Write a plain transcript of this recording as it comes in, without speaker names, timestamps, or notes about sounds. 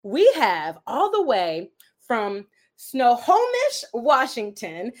we have all the way from Snohomish,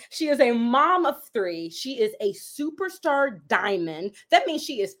 Washington. She is a mom of 3. She is a superstar diamond. That means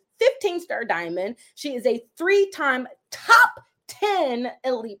she is 15-star diamond. She is a 3-time top 10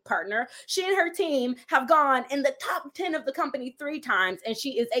 elite partner. She and her team have gone in the top 10 of the company 3 times, and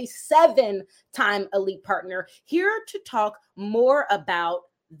she is a 7-time elite partner. Here to talk more about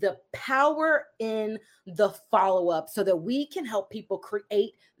the power in the follow-up so that we can help people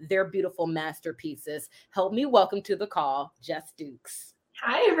create their beautiful masterpieces. Help me welcome to the call, Jess Dukes.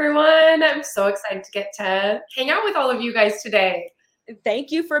 Hi, everyone. I'm so excited to get to hang out with all of you guys today.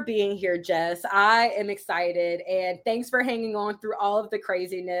 Thank you for being here, Jess. I am excited, and thanks for hanging on through all of the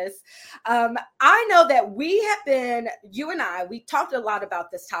craziness. I know that you and I, we talked a lot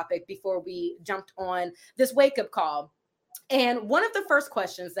about this topic before we jumped on this wake-up call. And one of the first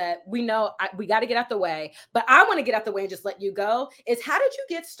questions that we know we got to get out the way, but I want to get out the way and just let you go, is how did you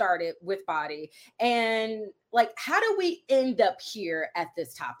get started with BODI? And how do we end up here at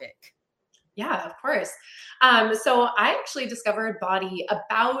this topic? Yeah, of course. So I actually discovered BODI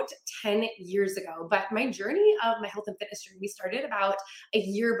about 10 years ago, but my journey of my health and fitness journey started about a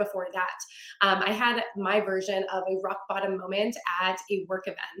year before that. I had my version of a rock bottom moment at a work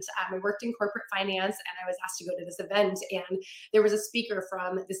event. I worked in corporate finance and I was asked to go to this event, and there was a speaker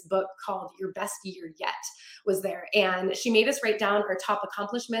from this book called Your Best Year Yet was there. And she made us write down our top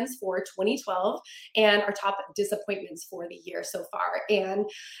accomplishments for 2012 and our top disappointments for the year so far. And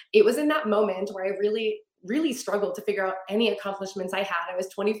it was in that moment where I really struggled to figure out any accomplishments I had. I was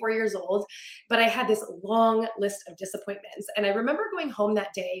 24 years old, but I had this long list of disappointments. And I remember going home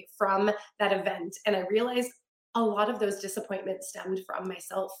that day from that event, and I realized a lot of those disappointments stemmed from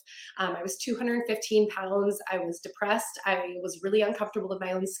myself. I was 215 pounds. I was depressed. I was really uncomfortable with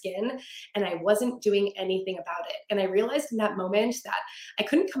my own skin, and I wasn't doing anything about it. And I realized in that moment that I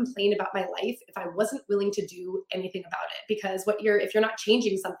couldn't complain about my life if I wasn't willing to do anything about it, because if you're not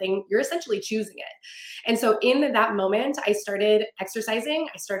changing something, you're essentially choosing it. And so in that moment, I started exercising,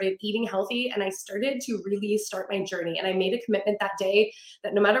 I started eating healthy, and I started to really start my journey. And I made a commitment that day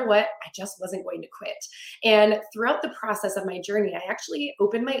that no matter what, I just wasn't going to quit. And throughout the process of my journey, I actually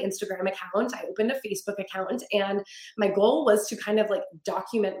opened my Instagram account, I opened a Facebook account, and my goal was to kind of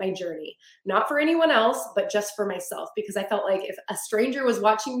document my journey, not for anyone else, but just for myself, because I felt like if a stranger was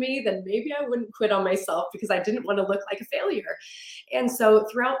watching me, then maybe I wouldn't quit on myself, because I didn't want to look like a failure. And so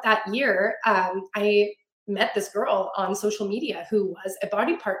throughout that year, I met this girl on social media who was a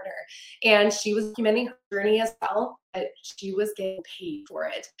BODI partner, and she was documenting her journey as well, but she was getting paid for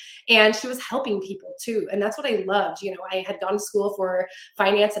it, and she was helping people too. And that's what I loved. I had gone to school for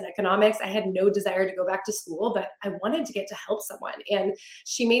finance and economics. I had no desire to go back to school, but I wanted to get to help someone. And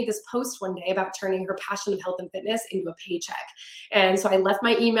she made this post one day about turning her passion of health and fitness into a paycheck. And so I left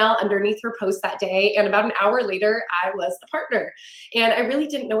my email underneath her post that day, and about an hour later, I was a partner. And I really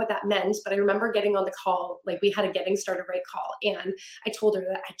didn't know what that meant, but I remember getting on the call, we had a getting started right call, and I told her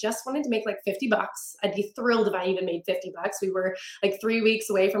that I just wanted to make $50. I'd be thrilled if I even made $50. We were 3 weeks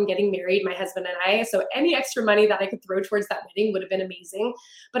away from getting married, my husband and I. So any extra money that I could throw towards that wedding would have been amazing.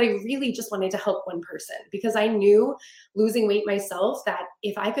 But I really just wanted to help one person, because I knew, losing weight myself, that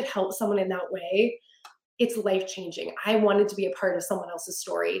if I could help someone in that way, it's life-changing. I wanted to be a part of someone else's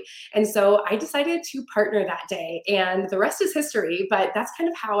story. And so I decided to partner that day, and the rest is history. But that's kind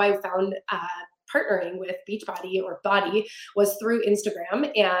of how I found partnering with Beachbody, or BODI, was through Instagram.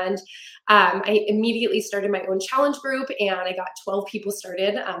 And I immediately started my own challenge group, and I got 12 people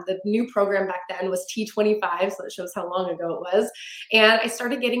started. The new program back then was T25, so it shows how long ago it was. And I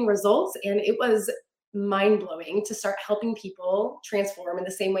started getting results, and it was mind-blowing to start helping people transform in the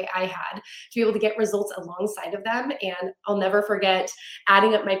same way I had, to be able to get results alongside of them. And I'll never forget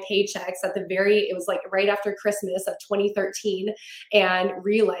adding up my paychecks it was right after Christmas of 2013, and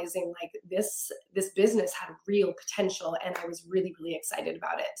realizing this business had real potential, and I was really, really excited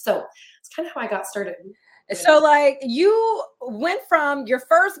about it. So it's kind of how I got started. So you went from your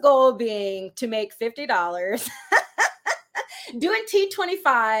first goal being to make $50 doing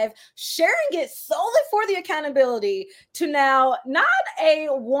T25, sharing it solely for the accountability, to now not a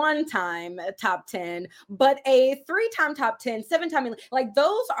one-time top 10, but a 3-time top 10, 7-time.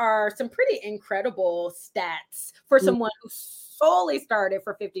 Those are some pretty incredible stats for someone who solely started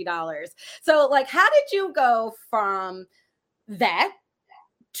for $50. So how did you go from that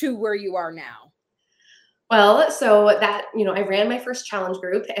to where you are now? Well, so that, I ran my first challenge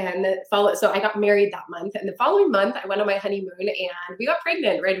group, and so I got married that month, and the following month I went on my honeymoon, and we got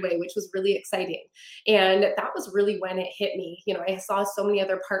pregnant right away, which was really exciting. And that was really when it hit me. I saw so many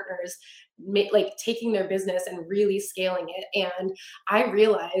other partners like taking their business and really scaling it. And I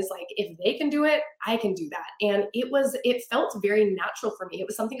realized, like, if they can do it, I can do that. And it felt very natural for me. It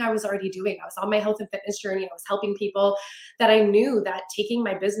was something I was already doing. I was on my health and fitness journey. I was helping people, that I knew that taking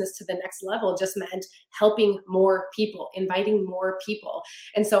my business to the next level just meant helping more people, inviting more people.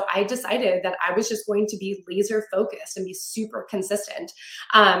 And so I decided that I was just going to be laser focused and be super consistent.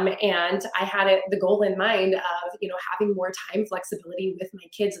 And I had the goal in mind of, having more time flexibility with my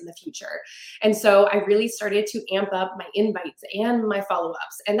kids in the future. And so I really started to amp up my invites and my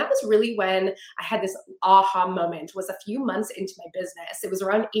follow-ups. And that was really when I had this aha moment. Was a few months into my business. It was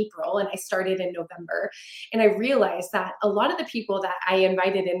around April and I started in November. And I realized that a lot of the people that I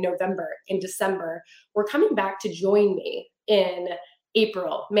invited in November, in December, were coming back to join me in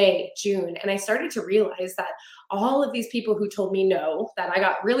April, May, June. And I started to realize that all of these people who told me no, that I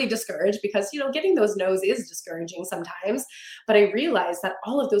got really discouraged because, getting those no's is discouraging sometimes. But I realized that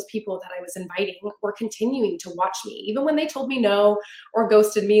all of those people that I was inviting were continuing to watch me. Even when they told me no or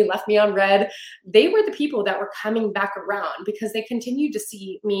ghosted me, left me on red, they were the people that were coming back around because they continued to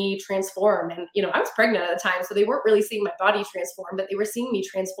see me transform. And, I was pregnant at the time, so they weren't really seeing my body transform, but they were seeing me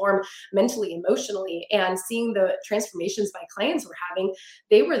transform mentally, emotionally, and seeing the transformations my clients were having.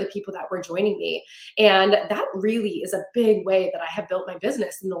 They were the people that were joining me. And that really is a big way that I have built my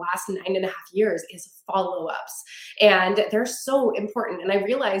business in the last 9.5 years, is follow-ups. And they're so important. And I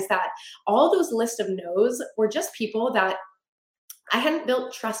realized that all those list of no's were just people that I hadn't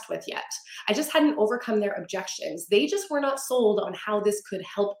built trust with yet. I just hadn't overcome their objections. They just were not sold on how this could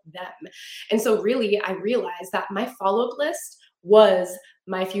help them. And so really, I realized that my follow-up list was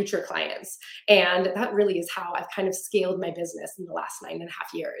my future clients. And that really is how I've kind of scaled my business in the last 9.5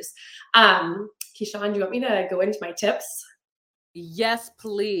 years. Keyshawn, do you want me to go into my tips? Yes,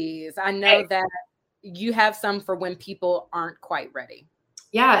 please. I know that you have some for when people aren't quite ready.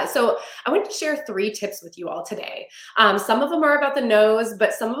 Yeah, so I want to share 3 tips with you all today. Some of them are about the no's,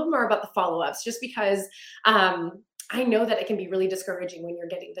 but some of them are about the follow-ups, just because I know that it can be really discouraging when you're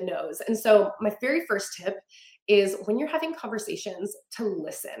getting the no's. And so my very first tip is, when you're having conversations, to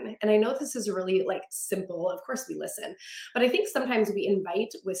listen. And I know this is really simple. Of course we listen, but I think sometimes we invite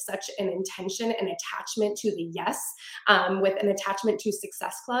with such an intention and attachment to the yes, with an attachment to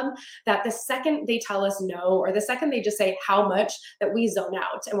Success Club, that the second they tell us no, or the second they just say how much, that we zone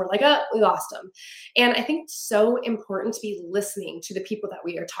out and we're like, oh, we lost them. And I think it's so important to be listening to the people that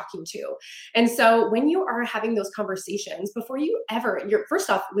we are talking to. And so when you are having those conversations, before you ever, first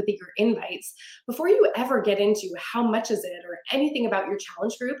off with your invites, before you ever get into how much is it or anything about your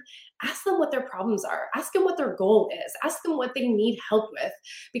challenge group, ask them what their problems are. Ask them what their goal is. Ask them what they need help with.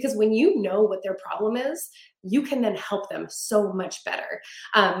 Because when you know what their problem is, you can then help them so much better.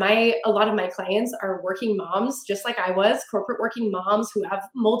 A lot of my clients are working moms, just like I was, corporate working moms who have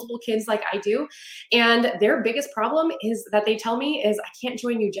multiple kids like I do. And their biggest problem is that they tell me is, I can't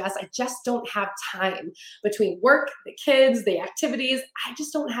join you, Jess. I just don't have time between work, the kids, the activities. I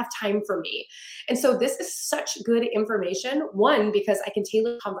just don't have time for me. And so this is such good information. One, because I can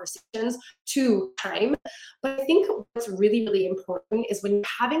tailor conversations to time. But I think what's really, really important is when you're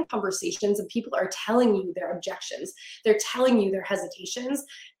having conversations and people are telling you their objections, they're telling you their hesitations,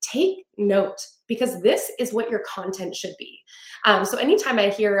 take note, because this is what your content should be. So anytime I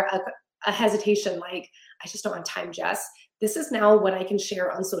hear a hesitation like, I just don't have time, Jess, this is now what I can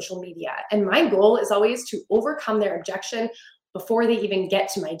share on social media. And my goal is always to overcome their objection before they even get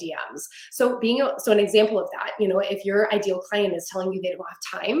to my DMs. So an example of that, if your ideal client is telling you they don't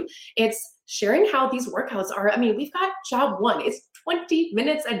have time, it's sharing how these workouts are. I mean, we've got job 1. It's 20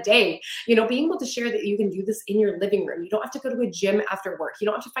 minutes a day, being able to share that you can do this in your living room. You don't have to go to a gym after work. You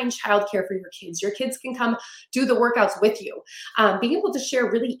don't have to find childcare for your kids. Your kids can come do the workouts with you. Being able to share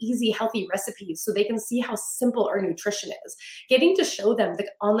really easy, healthy recipes so they can see how simple our nutrition is. Getting to show them the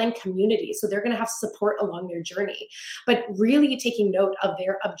online community so they're going to have support along their journey. But really taking note of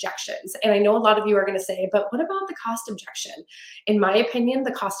their objections. And I know a lot of you are going to say, but what about the cost objection? In my opinion,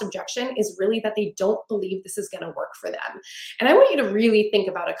 the cost objection is really that they don't believe this is going to work for them. And I want you to really think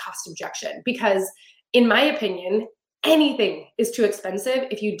about a cost objection, because in my opinion, anything is too expensive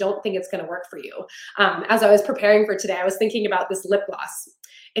if you don't think it's going to work for you. As I was preparing for today, I was thinking about this lip gloss.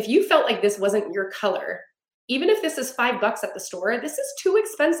 If you felt like this wasn't your color, even if this is $5 at the store, this is too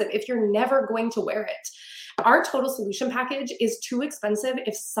expensive if you're never going to wear it. Our total solution package is too expensive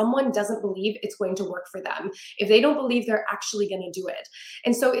if someone doesn't believe it's going to work for them, if they don't believe they're actually going to do it.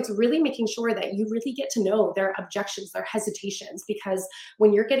 And so it's really making sure that you really get to know their objections, their hesitations, because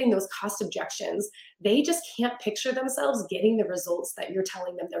when you're getting those cost objections, they just can't picture themselves getting the results that you're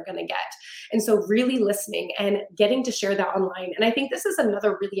telling them they're going to get. And so really listening and getting to share that online. And I think this is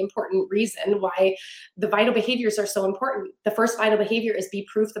another really important reason why the vital behaviors are so important. The first vital behavior is be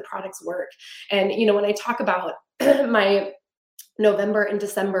proof the products work. And, when I talk about my November and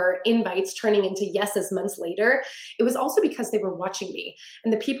December invites turning into yeses months later, it was also because they were watching me.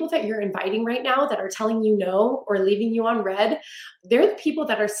 And the people that you're inviting right now that are telling you no or leaving you on red, they're the people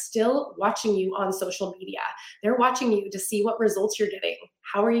that are still watching you on social media. They're watching you to see what results you're getting.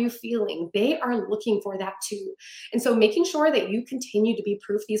 How are you feeling? They are looking for that too. And so making sure that you continue to be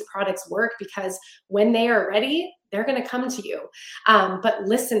proof these products work, because when they are ready, they're going to come to you. But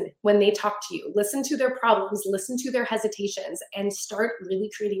listen when they talk to you, listen to their problems, listen to their hesitations, and start really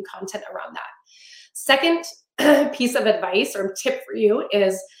creating content around that. Second piece of advice or tip for you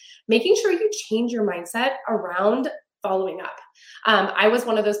is making sure you change your mindset around following up. I was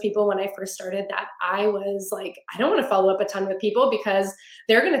one of those people when I first started that I was like, I don't want to follow up a ton with people because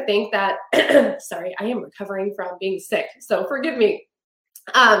they're going to think that, sorry, I am recovering from being sick, so forgive me.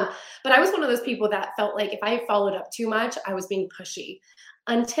 But I was one of those people that felt like if I followed up too much, I was being pushy,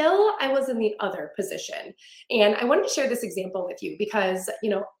 until I was in the other position. And I wanted to share this example with you because,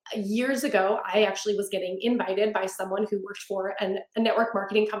 years ago, I actually was getting invited by someone who worked for a network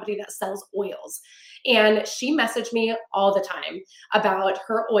marketing company that sells oils. And she messaged me all the time about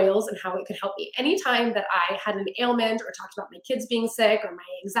her oils and how it could help me. Anytime that I had an ailment or talked about my kids being sick or my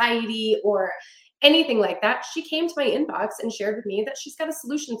anxiety or anything like that, she came to my inbox and shared with me that she's got a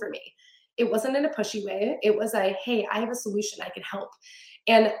solution for me. It wasn't in a pushy way. It was hey, I have a solution, I can help.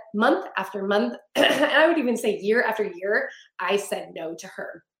 And month after month, and I would even say year after year, I said no to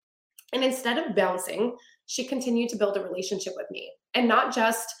her. And instead of bouncing, she continued to build a relationship with me, and not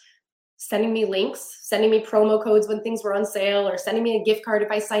just sending me links, sending me promo codes when things were on sale, or sending me a gift card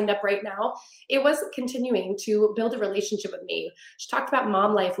if I signed up right now. It was continuing to build a relationship with me. She talked about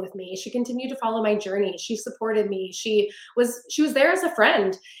mom life with me. She continued to follow my journey. She supported me. She was there as a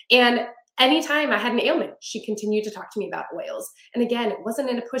friend. And anytime I had an ailment, she continued to talk to me about oils. And again, it wasn't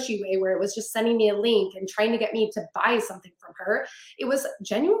in a pushy way where it was just sending me a link and trying to get me to buy something from her. It was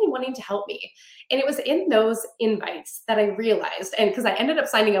genuinely wanting to help me. And it was in those invites that I realized, and because I ended up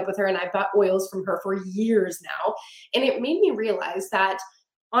signing up with her and I've bought oils from her for years now, and it made me realize that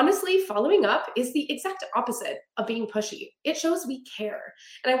honestly, following up is the exact opposite of being pushy. It shows we care.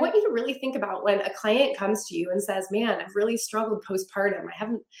 And I want you to really think about when a client comes to you and says, man, I've really struggled postpartum. I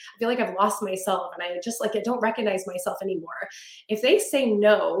feel like I've lost myself and I don't recognize myself anymore. If they say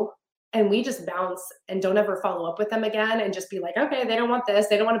no, and we just bounce and don't ever follow up with them again and just be like, okay, they don't want this.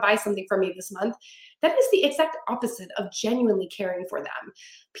 They don't want to buy something from me this month. That is the exact opposite of genuinely caring for them.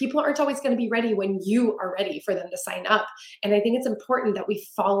 People aren't always going to be ready when you are ready for them to sign up. And I think it's important that we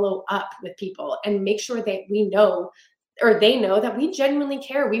follow up with people and make sure that we know, or they know, that we genuinely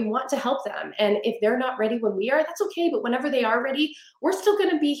care. We want to help them. And if they're not ready when we are, that's okay. But whenever they are ready, we're still going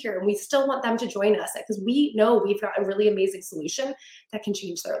to be here and we still want them to join us because we know we've got a really amazing solution that can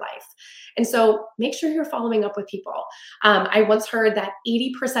change their life. And so make sure you're following up with people. I once heard that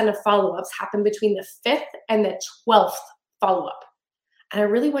 80% of follow-ups happen between the 5th and the 12th follow-up. And I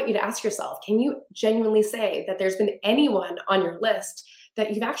really want you to ask yourself, can you genuinely say that there's been anyone on your list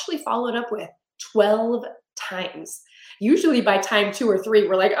that you've actually followed up with 12 times? Usually by time 2 or 3,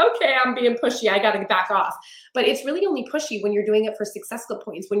 we're like, okay, I'm being pushy, I got to back off. But it's really only pushy when you're doing it for successful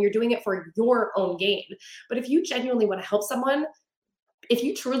points, when you're doing it for your own gain. But if you genuinely want to help someone, if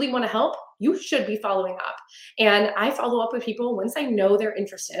you truly want to help, you should be following up. And I follow up with people once I know they're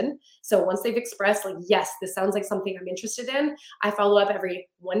interested. So once they've expressed like, yes, this sounds like something I'm interested in, I follow up every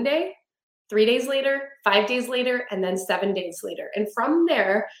 1 day, 3 days later, 5 days later, and then 7 days later. And from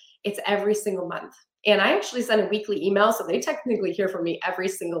there, it's every single month. And I actually send a weekly email, so they technically hear from me every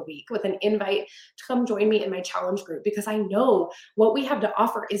single week with an invite to come join me in my challenge group, because I know what we have to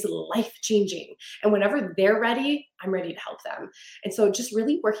offer is life-changing. And whenever they're ready, I'm ready to help them. And so just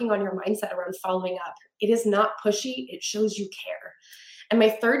really working on your mindset around following up. It is not pushy. It shows you care. And my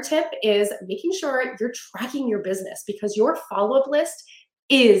third tip is making sure you're tracking your business, because your follow-up list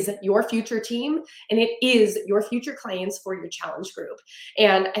is your future team and it is your future clients for your challenge group.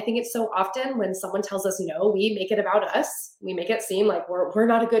 And I think it's so often when someone tells us no, we make it about us. We make it seem like we're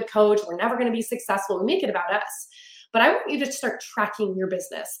not a good coach. We're never going to be successful. We make it about us. but I want you to start tracking your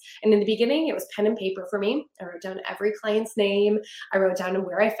business. And in the beginning, it was pen and paper for me. I wrote down every client's name. I wrote down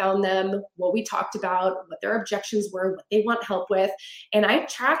where I found them, what we talked about, what their objections were, what they want help with. And I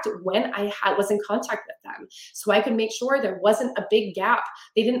tracked when I was in contact with them so I could make sure there wasn't a big gap.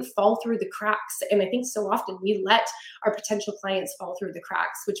 They didn't fall through the cracks. And I think so often we let our potential clients fall through the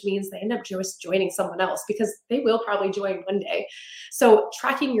cracks, which means they end up just joining someone else because they will probably join one day. So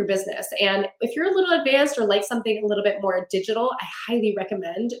tracking your business. And if you're a little advanced or like something a little bit more digital, I highly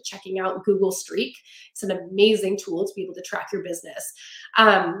recommend checking out Google Streak. It's an amazing tool to be able to track your business.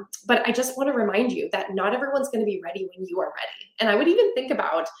 But I just want to remind you that not everyone's going to be ready when you are ready. And I would even think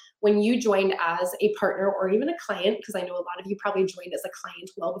about when you joined as a partner or even a client, because I know a lot of you probably joined as a client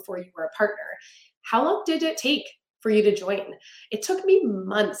well before you were a partner. How long did it take for you to join? It took me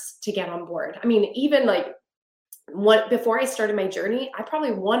months to get on board. I mean, even before I started my journey, I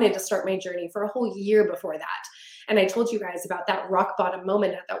probably wanted to start my journey for a whole year before that. And I told you guys about that rock bottom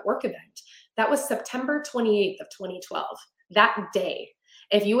moment at that work event. That was September 28th of 2012, that day.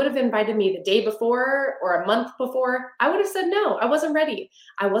 If you would have invited me the day before or a month before, I would have said, no, I wasn't ready.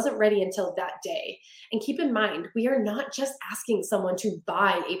 I wasn't ready until that day. And keep in mind, we are not just asking someone to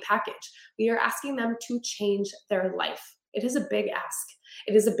buy a package. We are asking them to change their life. It is a big ask.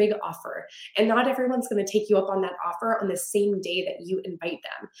 It is a big offer. And not everyone's going to take you up on that offer on the same day that you invite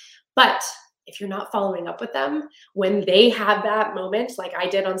them. But if you're not following up with them, when they have that moment, like I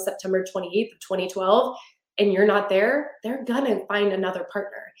did on September 28th of 2012, and you're not there, they're going to find another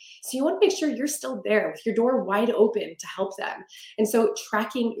partner. So you want to make sure you're still there with your door wide open to help them. And so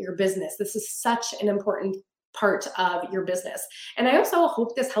tracking your business, this is such an important part of your business. And I also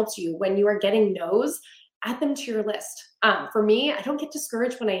hope this helps you when you are getting no's. Add them to your list. For me, I don't get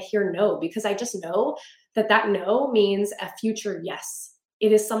discouraged when I hear no, because I just know that no means a future yes.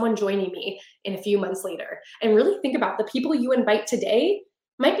 It is someone joining me in a few months later. And really think about the people you invite today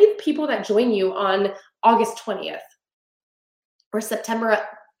might be the people that join you on August 20th or September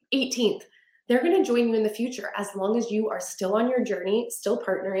 18th. They're going to join you in the future as long as you are still on your journey, still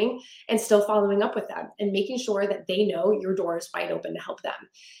partnering, and still following up with them and making sure that they know your door is wide open to help them.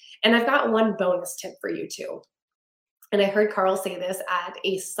 And I've got one bonus tip for you too. And I heard Carl say this at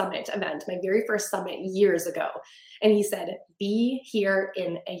a summit event, my very first summit years ago. And he said, be here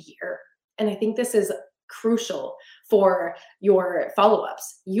in a year. And I think this is crucial for your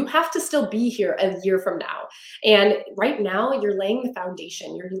follow-ups. You have to still be here a year from now. And right now you're laying the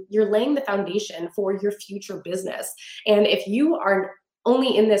foundation. You're laying the foundation for your future business. And if you are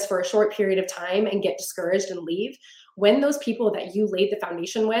only in this for a short period of time and get discouraged and leave, when those people that you laid the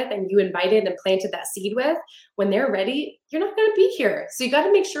foundation with and you invited and planted that seed with, when they're ready, you're not going to be here. So you got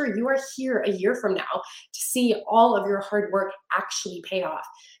to make sure you are here a year from now to see all of your hard work actually pay off.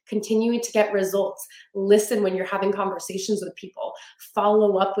 Continuing to get results. Listen when you're having conversations with people.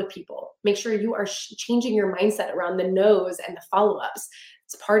 Follow up with people. Make sure you are changing your mindset around the no's and the follow-ups.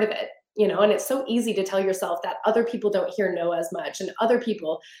 It's part of it. And it's so easy to tell yourself that other people don't hear no as much and other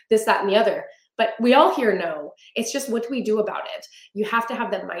people this, that, and the other. But we all hear no. It's just, what do we do about it? You have to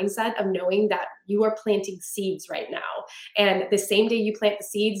have that mindset of knowing that you are planting seeds right now. And the same day you plant the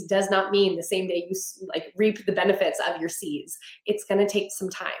seeds does not mean the same day you reap the benefits of your seeds. It's going to take some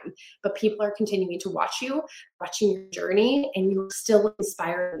time, but people are continuing to watch you, watching your journey, and you're still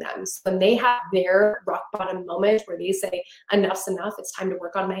inspiring them. So when they have their rock bottom moment where they say, enough's enough, it's time to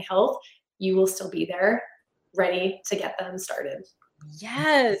work on my health, you will still be there, ready to get them started.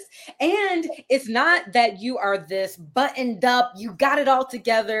 Yes. And it's not that you are this buttoned up, you got it all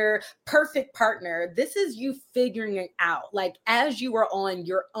together, perfect partner. This is you figuring it out. Like, as you are on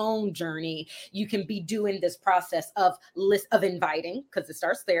your own journey, you can be doing this process of inviting, because it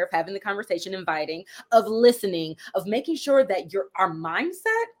starts there, of having the conversation, inviting, of listening, of making sure that our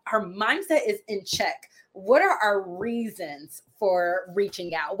mindset is in check. What are our reasons for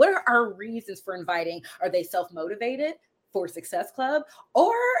reaching out? What are our reasons for inviting? Are they self-motivated for Success Club?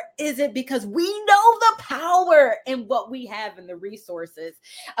 Or is it because we know the power in what we have and the resources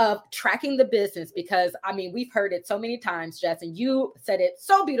of tracking the business? Because we've heard it so many times, Jess, and you said it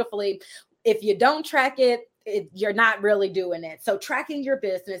so beautifully. If you don't track it, you're not really doing it. So tracking your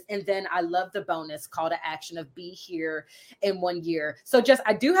business. And then I love the bonus call to action of be here in 1 year. So Jess,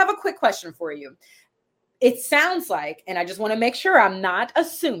 I do have a quick question for you. It sounds like, and I just want to make sure I'm not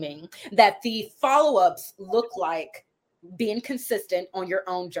assuming, that the follow-ups look like being consistent on your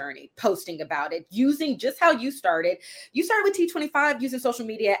own journey, posting about it, using just how you started. You started with T25, using social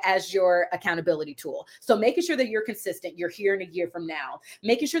media as your accountability tool. So making sure that you're consistent, you're here in a year from now,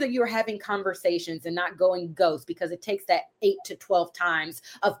 making sure that you're having conversations and not going ghost, because it takes that 8 to 12 times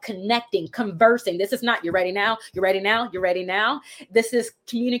of connecting, conversing. This is not, you're ready now, you're ready now, you're ready now. This is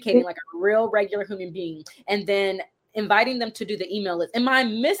communicating like a real regular human being. And then inviting them to do the email list. Am I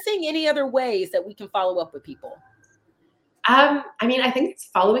missing any other ways that we can follow up with people? I mean, I think it's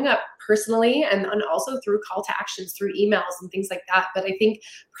following up personally and also through call to actions, through emails and things like that. But I think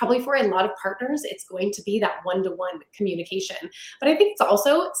probably for a lot of partners, it's going to be that one-to-one communication. But I think it's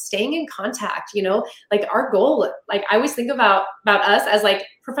also staying in contact, like our goal, like I always think about us as like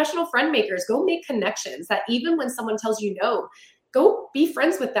professional friend makers. Go make connections that even when someone tells you no, go be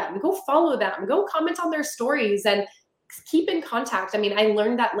friends with them, go follow them, go comment on their stories and keep in contact. I mean, I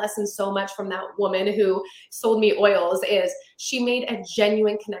learned that lesson so much from that woman who sold me oils. Is she made a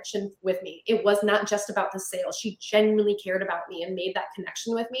genuine connection with me. It was not just about the sale. She genuinely cared about me and made that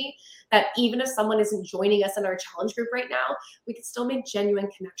connection with me, that even if someone isn't joining us in our challenge group right now, we could still make genuine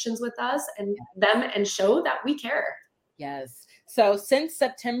connections with us and them and show that we care. Yes. So since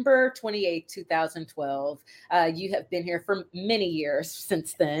September 28, 2012, you have been here for many years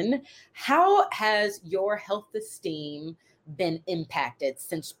since then. How has your health esteem been impacted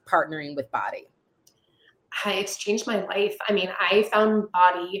since partnering with BODI? It's changed my life. I mean, I found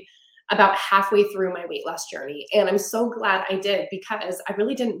BODI about halfway through my weight loss journey. And I'm so glad I did, because I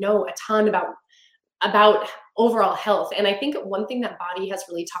really didn't know a ton about overall health. And I think one thing that BODI has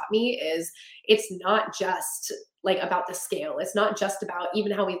really taught me is it's not just like about the scale. It's not just about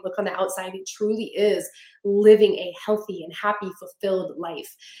even how we look on the outside. It truly is living a healthy and happy, fulfilled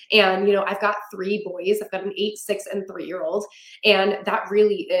life. And, I've got 3 boys. I've got an 8, 6, and 3-year-old. And that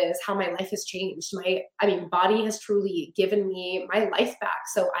really is how my life has changed. BODI has truly given me my life back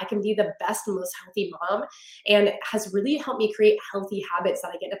so I can be the best and most healthy mom, and has really helped me create healthy habits that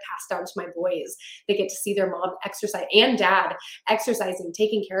I get to pass down to my boys. They get to see their mom exercise and dad exercising,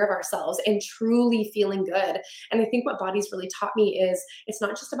 taking care of ourselves, and truly feeling good. And I think what BODI's really taught me is it's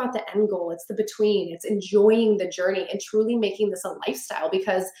not just about the end goal, it's the between, it's enjoying the journey and truly making this a lifestyle,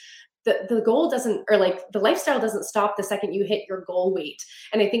 because the goal doesn't, or like the lifestyle doesn't stop the second you hit your goal weight.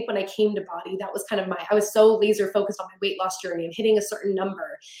 And I think when I came to BODI, that was kind of I was so laser focused on my weight loss journey and hitting a certain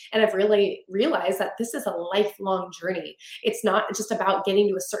number. And I've really realized that this is a lifelong journey. It's not just about getting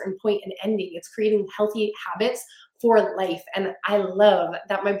to a certain point and ending. It's creating healthy habits for life. And I love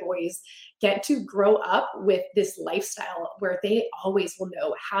that my boys get to grow up with this lifestyle where they always will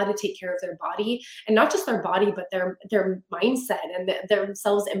know how to take care of their body, and not just their body, but their mindset and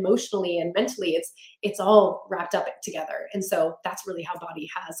themselves emotionally and mentally. It's all wrapped up together. And so that's really how BODI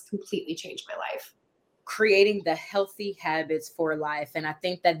has completely changed my life. Creating the healthy habits for life. And I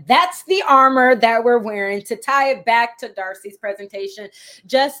think that that's the armor that we're wearing. To tie it back to Darci's presentation,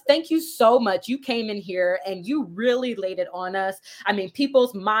 Jess, thank you so much. You came in here and you really laid it on us. I mean,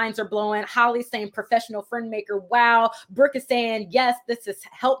 people's minds are blowing. Holly's saying professional friend maker. Wow. Brooke is saying, yes, this has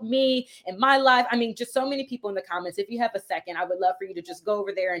helped me in my life. I mean, just so many people in the comments. If you have a second, I would love for you to just go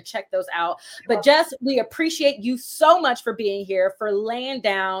over there and check those out. But Jess, we appreciate you so much for being here, for laying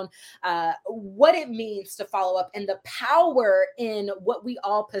down what it means to follow up and the power in what we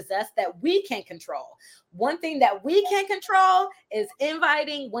all possess that we can control. One thing that we can control is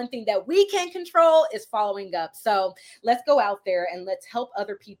inviting. One thing that we can control is following up. So let's go out there and let's help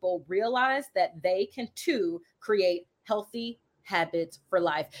other people realize that they can too create healthy habits for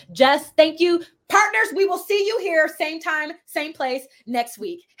life. Jess, thank you. Partners, we will see you here same time, same place next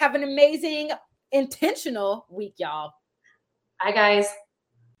week. Have an amazing, intentional week, y'all. Bye, guys.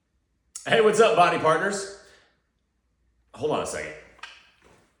 Hey, what's up, BODI partners? Hold on a second.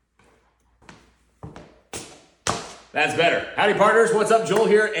 That's better. Howdy, partners. What's up? Joel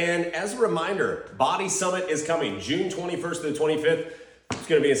here. And as a reminder, BODI Summit is coming June 21st to the 25th. It's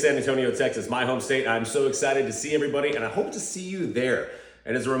going to be in San Antonio, Texas, my home state. I'm so excited to see everybody, and I hope to see you there.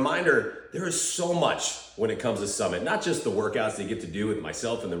 And as a reminder, there is so much when it comes to Summit, not just the workouts that you get to do with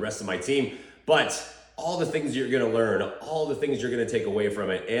myself and the rest of my team, but all the things you're going to learn, all the things you're going to take away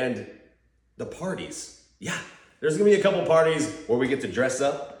from it, and the parties. Yeah, there's gonna be a couple parties where we get to dress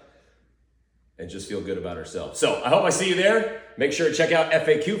up and just feel good about ourselves. So I hope I see you there. Make sure to check out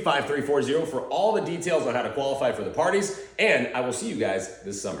FAQ 5340 for all the details on how to qualify for the parties, and I will see you guys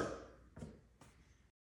this summer.